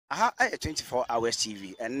Aha, 24 hours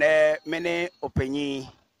TV. And many opinion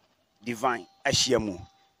divine ashiamu.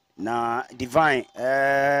 Na divine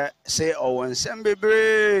say on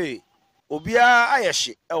sembebre. Obia ayashi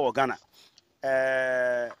e Ghana.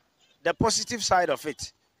 The positive side of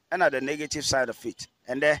it and the negative side of it.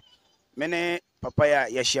 And many papaya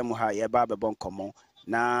yashiamu ha ye ba bebon komo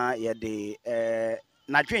na ye de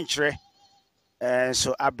na dwentre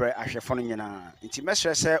so abre ahwefo no nyina nti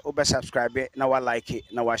mesre se obe subscribe na wa like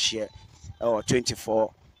na wa share 24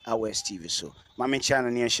 hours TV so mama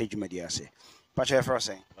channel ne share dwumadi ase pacha for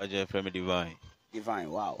saying pacha from divine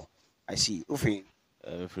wow I see ufin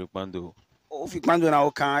free pando ufin pando na o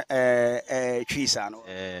kan twisa no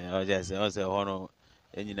o just say hono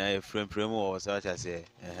enyina e frame o so acha say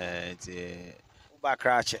nti ba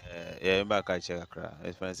krache ba krache kakra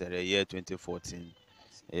experience the year 2014.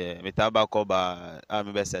 Yeah, me tobacco ba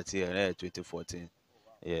I'm best at here 2014.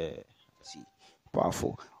 Yeah. See.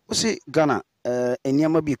 Powerful. We see Ghana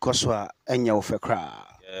enyama bi koso a enya wo fekra.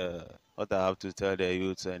 Yeah. What I have to tell the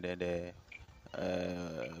youth and then the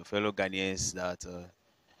fellow Ghanaians that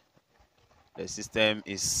the system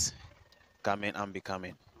is coming and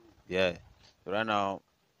becoming. Yeah. So right now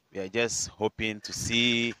we are just hoping to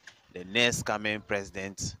see the next coming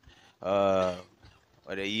president for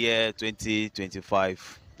the year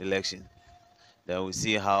 2025 election. Then we'll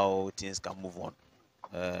see how things can move on.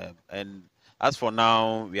 And as for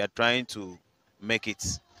now, we are trying to make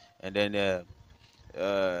it, and then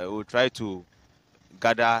we'll try to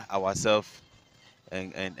gather ourselves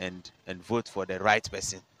and vote for the right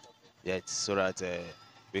person, yet so that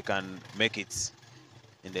we can make it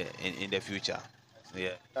in the future.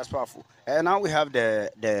 Yeah, that's powerful. And now we have the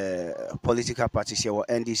political parties here,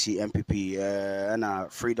 NDC, MPP,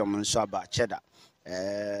 and Freedom and Saba, Cheddar.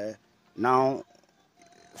 Now,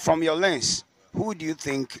 from your lens, who do you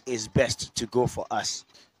think is best to go for us?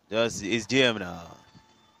 It's GM now.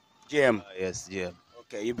 GM? Yes, GM.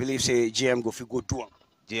 Okay, you believe, say, GM go do them?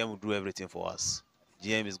 GM will do everything for us.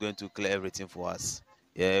 GM is going to clear everything for us.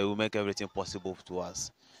 Yeah, it will make everything possible to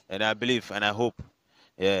us. And I believe and I hope.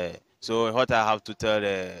 Yeah. So what I have to tell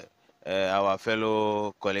our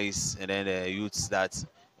fellow colleagues and then the youths that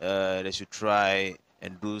they should try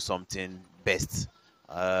and do something best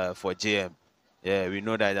for GM. Yeah, we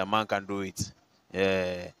know that the man can do it.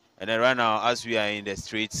 Yeah. And then right now, as we are in the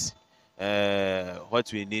streets,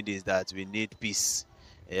 what we need is that we need peace.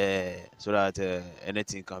 Yeah, so that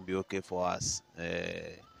anything can be okay for us.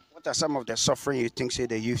 What are some of the suffering you think say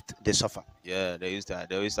the youth they suffer? Yeah, they used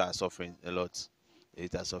to suffering a lot. They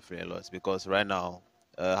are suffering a lot because right now,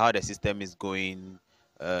 how the system is going,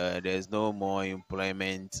 there's no more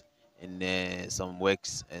employment in some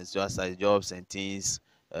works and just as jobs and things.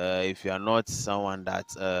 If you are not someone that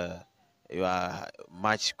you are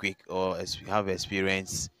much quick or have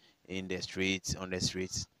experience in the streets, on the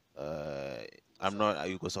streets,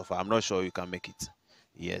 you go suffer. I'm not sure you can make it.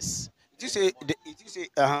 Yes. You say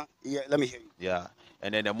yeah, let me hear you. Yeah.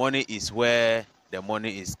 And then the money is where the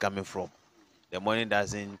money is coming from. The money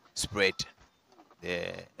doesn't spread.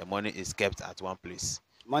 The money is kept at one place.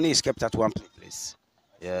 Money is kept at one place.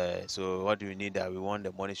 Yeah. So what do we need? That we want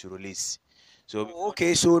the money to release. So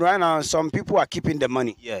okay. So right now, some people are keeping the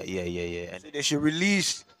money. Yeah. And so they should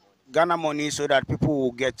release Ghana money so that people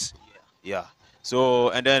will get. Yeah. So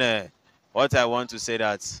and then what I want to say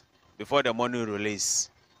that before the money release,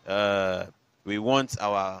 we want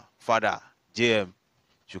our father JM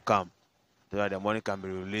to come so that the money can be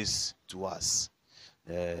released to us.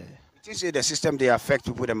 You say the system they affect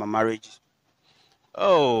people in marriage?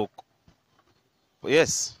 Oh,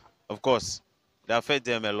 yes, of course. They affect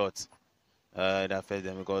them a lot. They affect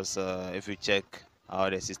them because if you check how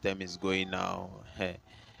the system is going now,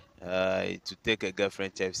 to take a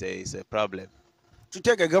girlfriend, is a problem. To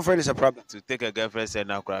take a girlfriend is a problem. To take a girlfriend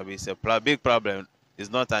is a big problem. It's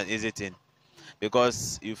not an easy thing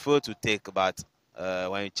because you fail to take, but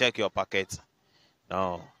when you check your pocket,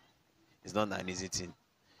 no, it's not an easy thing.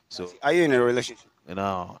 So, are you in a relationship?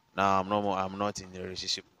 No, I'm not in a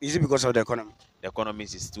relationship. Is it because of the economy? The economy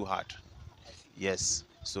is too hard. Yes.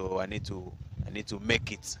 So I need to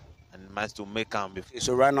make it and manage to make them before.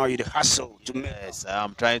 So right now you the hustle to make. Yes,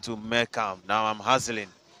 I'm trying to make them. Now I'm hustling.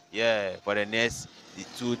 Yeah, for the next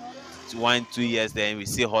 2 years, then we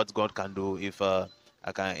see what God can do if I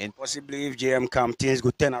can. Possibly if JM come, things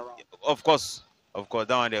go turn around. Of course, that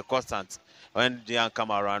one they're constant. When JM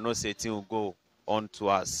come around, no say thing will go on to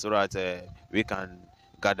us so that we can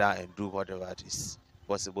gather and do whatever it is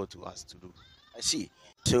possible to us to do. I see.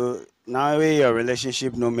 So now your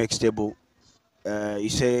relationship no make stable. You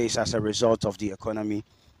say it's as a result of the economy.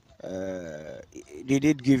 Did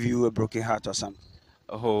it give you a broken heart or something?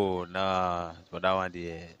 Oh, nah, for that one,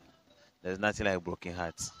 there's nothing like broken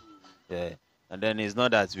hearts. Yeah. And then it's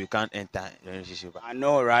not that we can't enter a relationship. I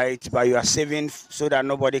know, right? But you are saving so that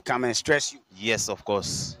nobody come and stress you. Yes, of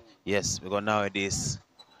course. Yes, because nowadays,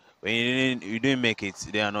 when you didn't make it,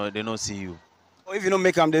 they don't see you. Or if you don't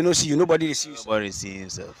make them, they don't see you. Nobody will see you. Nobody see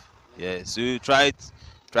himself. Yeah. So you try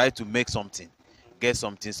to make something, get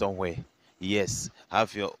something somewhere. Yes,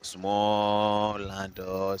 have your small land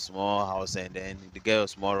or small house, and then get a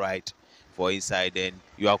small right for inside. Then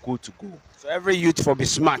you are good to go. So every youth for be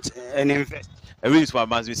smart and invest. Every youth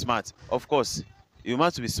must be smart. Of course, you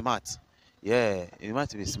must be smart. Yeah, you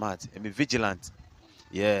must be smart and be vigilant.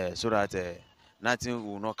 Yeah, so that nothing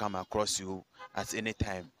will not come across you at any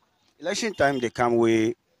time. Election time they come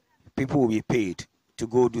where people will be paid to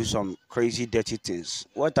go do some crazy dirty things.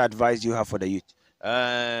 What advice do you have for the youth?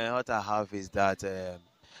 What I have is that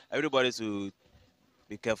everybody should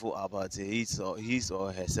be careful about his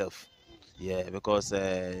or herself. Yeah, because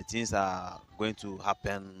things are going to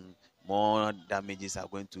happen, more damages are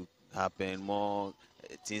going to happen, more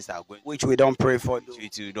things are going Which we don't pray for.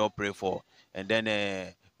 which we don't pray for, and then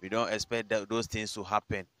we don't expect those things to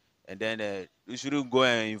happen, and then you shouldn't go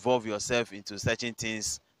and involve yourself into certain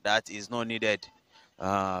things that is not needed.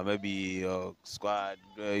 Maybe your squad,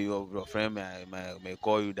 your friend may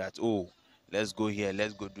call you that, oh, let's go here,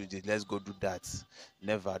 let's go do this, let's go do that.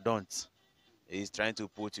 Never, don't. He's trying to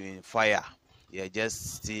put you in fire. Yeah,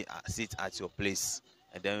 just sit at your place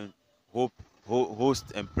and then host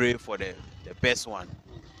and pray for the best one.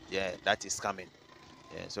 Yeah, that is coming.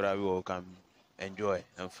 Yeah, so that we all can enjoy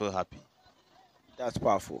and feel happy. That's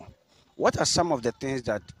powerful. What are some of the things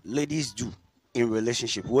that ladies do in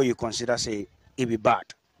relationship where you consider say it be bad?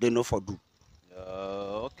 They know for do.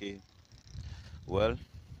 Okay. Well,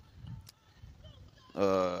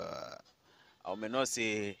 I may not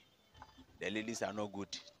say the ladies are not good,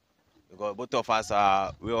 because both of us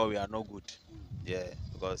we are not good. Yeah,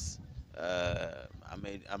 because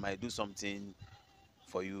I might do something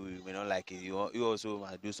for you, you may not like it. You also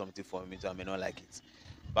might do something for me, so I may not like it.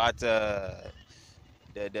 But the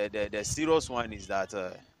serious one is that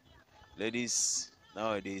ladies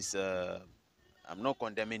nowadays, I'm not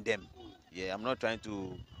condemning them. Yeah, I'm not trying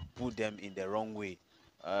to put them in the wrong way,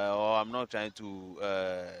 or I'm not trying to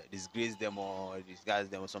disgrace them or disguise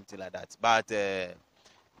them or something like that. But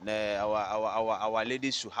our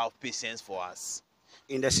ladies should have patience for us.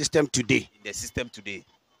 In the system today. In the system today,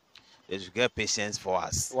 they should get patience for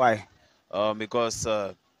us. Why? Because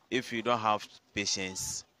if you don't have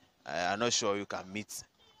patience, I'm not sure you can meet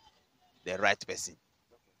the right person.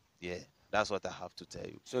 Yeah, that's what I have to tell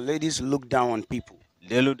you. So ladies look down on people.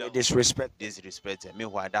 They look down, disrespect.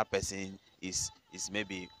 Meanwhile, that person is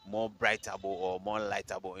maybe more brightable or more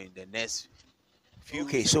lightable in the next few.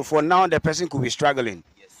 Okay, so for now the person could be struggling.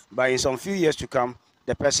 Yes. But in some few years to come,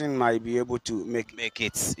 the person might be able to make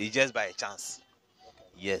it. It's just by chance.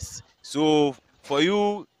 Yes. So for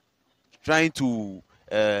you trying to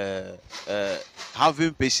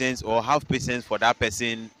having patience or have patience for that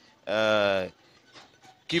person,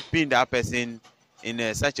 keeping that person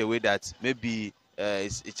in such a way that maybe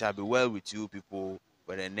it shall be well with you people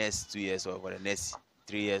for the next 2 years or for the next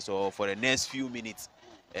 3 years or for the next few minutes,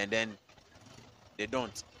 and then they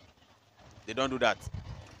don't do that.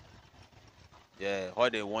 Yeah, all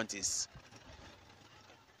they want is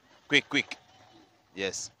quick.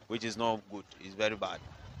 Yes, which is not good. It's very bad.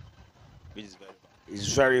 Which is very bad.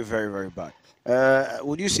 It's very, very, very bad.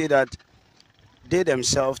 Would you say that they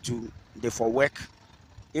themselves they for work?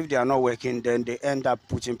 If they are not working, then they end up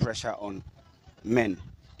putting pressure on men.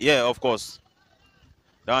 Yeah, of course.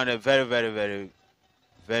 That one very, very, very,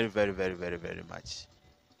 very, very, very, very, very much.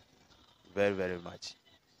 Very, very much.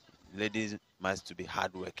 Ladies must be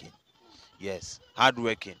hardworking. Yes,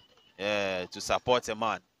 hardworking to support a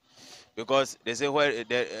man, because they say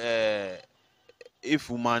if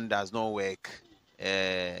woman does not work,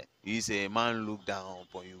 you say a man look down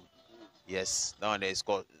upon you. Yes, that one is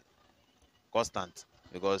constant,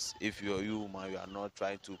 because if you woman, you are not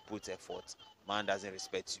trying to put effort, man doesn't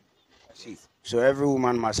respect you. See, so every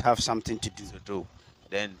woman must have something to do. To do.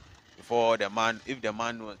 Then before the man, if the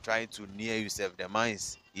man was trying to near you, the man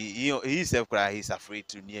is he self cry, he's afraid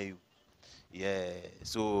to near you. Yeah.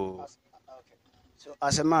 So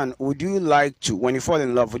as a man, would you like to, when you fall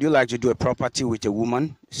in love, would you like to do a property with a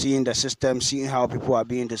woman, seeing the system, seeing how people are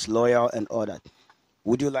being disloyal and all that?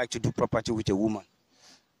 Would you like to do property with a woman?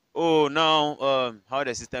 Oh, now how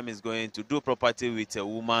the system is going to do property with a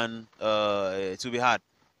woman, to be hard.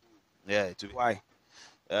 Yeah, to be. Why?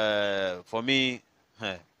 For me,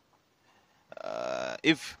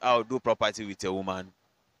 if I'll do property with a woman,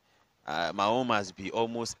 My own must be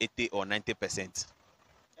almost 80 or 90%.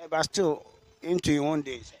 But still, into your own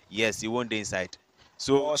days. Yes, you won't be inside.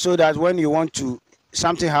 So So that when you want to,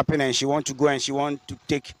 something happen and she want to go and she want to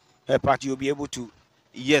take her part, you'll be able to.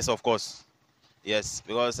 yes, of course. Yes,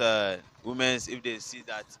 because women, if they see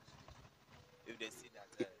that,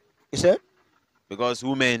 You said? because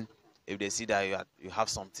women, if they see that you have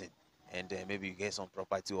something, and maybe you get some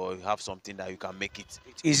property or you have something that you can make it,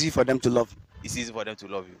 It's easy for them to love you. it's easy for them to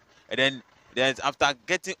love you. And then after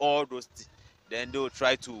getting all those, then they'll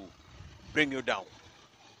try to bring you down.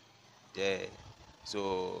 Yeah.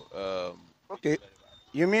 So Okay.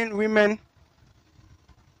 You mean women,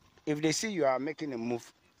 if they see you are making a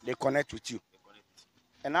move, they connect with you.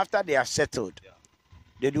 And after they are settled, Yeah.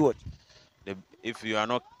 they do what? if you are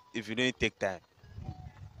not, if you don't take time,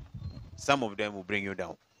 some of them will bring you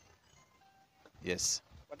down. Yes.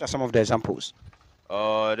 What are some of the examples?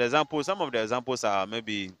 Some of the examples are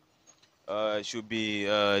maybe should be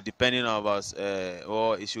depending on about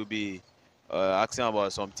or it should be asking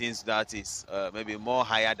about some things that is maybe more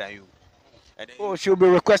higher than you, and then Oh, she'll be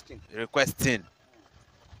requesting. requesting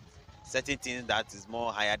certain things that is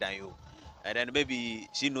more higher than you, and then maybe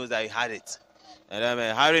she knows that you had it, and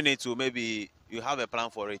then hiring it to maybe you have a plan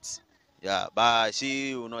for it. Yeah, but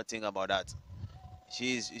she will not think about that.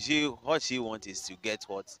 What she wants is to get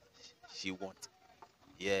what she wants.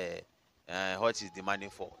 Yeah, what she's demanding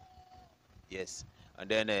for. Yes, and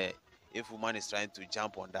then if woman is trying to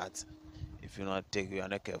jump on that, if you are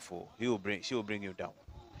not careful, she will bring you down.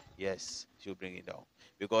 Yes, she'll bring it down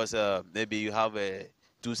because maybe you have a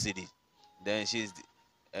 2 cedi, then she's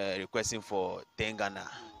requesting for 10 Ghana.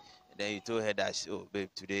 Then you told her that oh babe,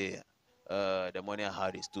 today the money I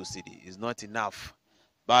had is 2 cedi. It's not enough,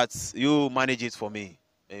 but you manage it for me.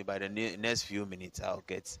 Maybe by the next few minutes I'll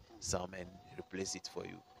get some and replace it for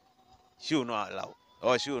you. She will not allow,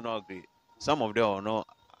 or she will not agree. Some of them will not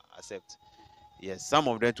accept. Yes, some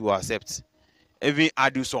of them will accept. Even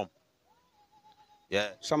add you some. Yeah.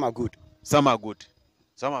 Some are good. Some are good.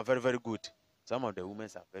 Some are very, very good. Some of the women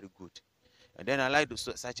are very good. And then I like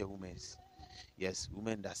such a woman. Yes,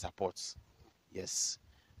 women that supports. Yes.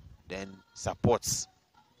 Then supports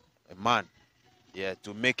a man. Yeah,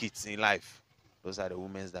 to make it in life. Those are the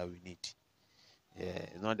women that we need. Yeah,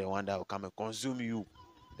 it's not the one that will come and consume you.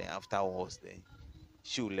 Then afterwards, then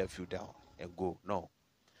she will let you down and go. No.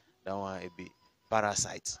 That one will be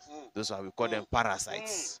parasites. Those are we call them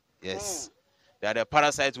parasites. Yes. They are the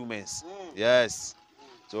parasite women. Yes.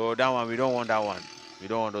 So that one, we don't want that one. We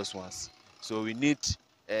don't want those ones. So we need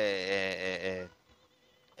they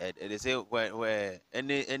say where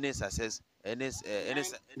any success,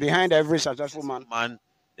 Behind every successful man,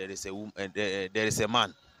 there is a woman. There is a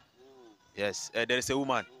man. Yes, there is a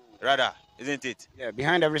woman. Rather, isn't it? yeah,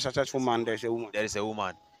 behind every successful man, there's a woman. There is a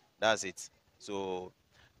woman. That's it. So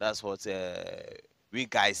that's what we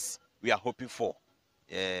guys we are hoping for.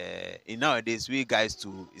 In nowadays, we guys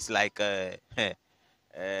too. It's like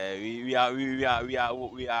we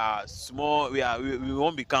are small. We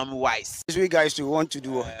won't become wise. We guys too want to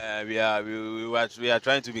do. We are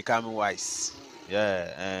trying to become wise.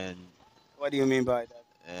 Yeah, and What do you mean by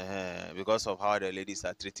that? because of how the ladies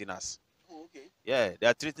are treating us. Oh, okay. Yeah, they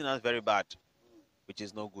are treating us very bad, which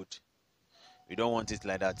is no good. We don't want it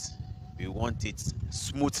like that. We want it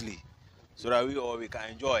smoothly, so that we can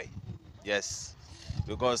enjoy. Yes,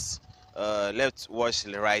 because left wash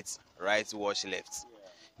right, right wash left.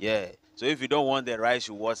 Yeah. So if you don't want the right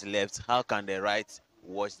to wash left, how can the right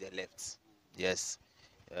wash the left? Yes.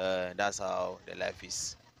 That's how the life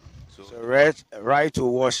is. So right to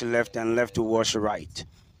wash left and left to wash right.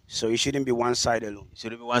 So it shouldn't be one side alone. It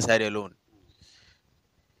shouldn't be one side alone.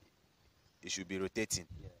 It should be rotating.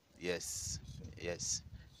 Yes. Yes.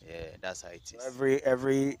 Yeah, that's how it is. So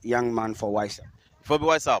every young man for wise up. For be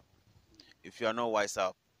wise up. If you are not wise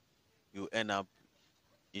up, you end up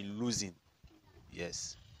in losing.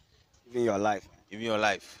 Yes. Even your life. Even your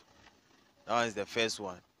life. That one is the first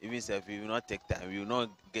one. Even if you will not take time, you will not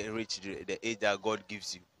reach the age that God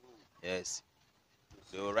gives you. Yes.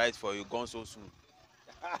 They will write for you, gone so soon.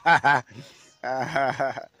 I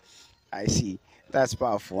see. That's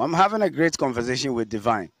powerful. I'm having a great conversation with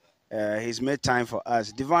Divine. He's made time for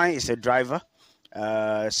us. Divine is a driver.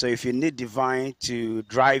 So if you need Divine to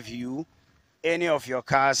drive you, any of your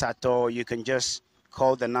cars at all, you can just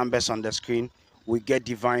call the numbers on the screen. We get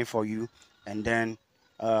Divine for you. And then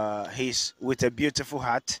he's with a beautiful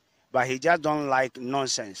heart, but he just don't like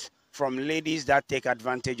nonsense from ladies that take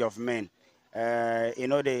advantage of men.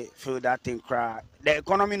 They feel that thing cry. The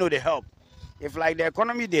economy know they help. If like the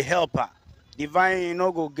economy they help her, Divine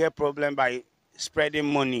go get problem by spreading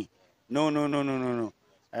money. No.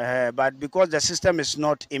 But because the system is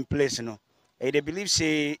not in place, they believe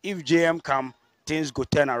say if JM come, things go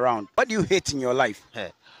turn around. What do you hate in your life?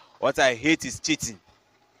 What I hate is cheating.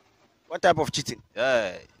 What type of cheating?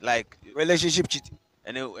 Like Relationship cheating.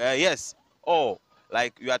 And yes. Oh,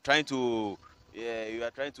 like you are trying to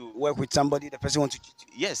work with somebody, the person wants to cheat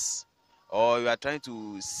you. Yes. Or you are trying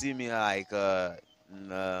to see me like I'm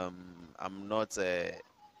not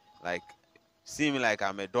like see me like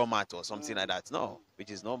I'm a doormat or something like that. No,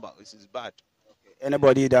 which is not bad. Which is bad. Okay.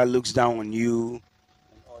 Anybody that looks down on you.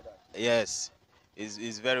 Yes,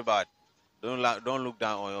 is very bad. Don't look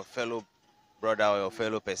down on your fellow brother or your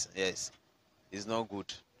fellow person. Yes, it's not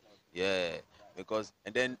good. Yeah, because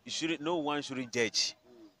and then no one shouldn't judge.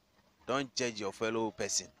 Don't judge your fellow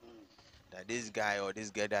person. That this guy or this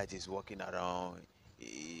girl that is walking around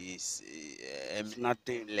is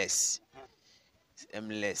nothing less,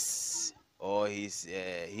 aimless, or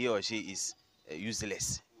he or she is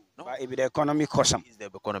useless. No, but if the economy costs is the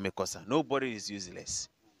economic cost. Nobody is useless.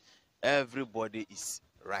 Everybody is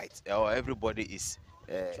right, or everybody is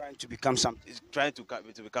trying to become something. Is trying to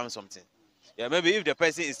become something. Yeah, maybe if the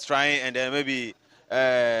person is trying, and then maybe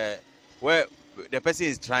where the person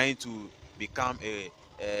is trying to become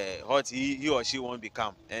what he or she won't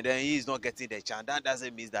become, and then he is not getting the chance. That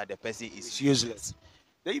doesn't mean that the person is useless.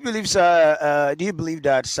 Do you believe, sir? Do you believe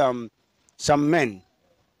that some men,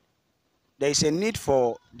 there is a need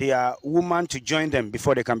for their woman to join them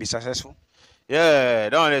before they can be successful? Yeah,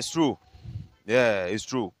 that is true. Yeah, it's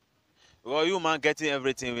true. Well, you man getting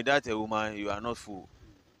everything without a woman, you are not full.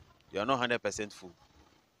 You are not 100% full.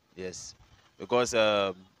 Yes, because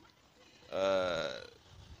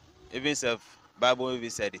even Bible even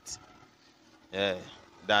said it. Yeah,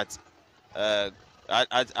 that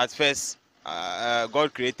at first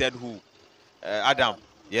God created who? Adam.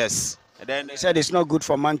 Yes, and then he said it's not good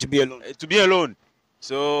for man to be alone.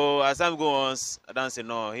 So as time goes on, Adam said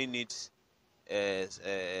no, he needs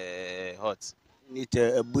what? You need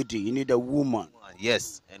a booty. You need a woman.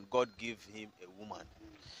 Yes, and God gave him a woman.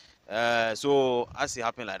 So as it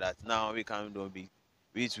happened like that, now we can't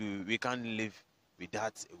live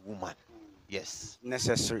without a woman. Yes,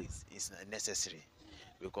 necessary. It's necessary,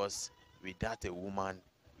 because without a woman,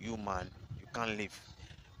 you can't live.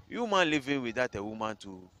 You man living without a woman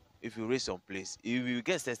if you reach some place, if you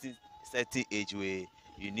get certain age where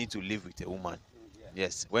you need to live with a woman.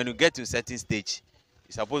 Yes, when you get to a certain stage,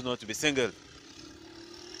 you're supposed not to be single.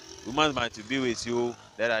 Woman's mind to be with you,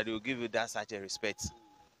 that they will give you that such a respect.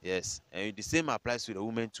 Yes, and the same applies to the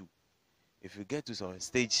woman too. If you get to some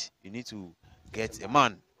stage, you need to get a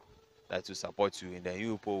man that will support you, and then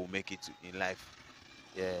you people will make it in life.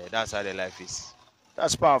 Yeah, that's how the life is.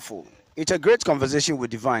 That's powerful. It's a great conversation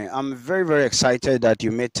with Divine. I'm very, very excited that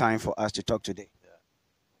you made time for us to talk today. Yeah.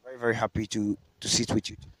 Very, very happy to sit with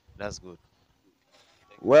you. That's good.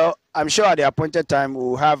 Well, I'm sure at the appointed time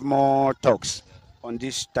we'll have more talks on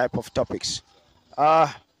this type of topics.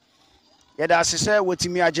 Yeah, that's it. What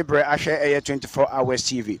me ajibre ashe 24 hours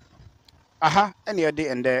TV. Aha, any day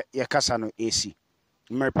and there ye kasano AC.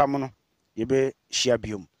 Meripamono yebe share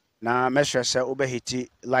biom. Na mesre se obe hiti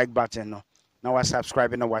like button no. Na wa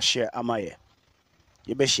subscribe na wa share amaye.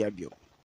 Yebe share biom.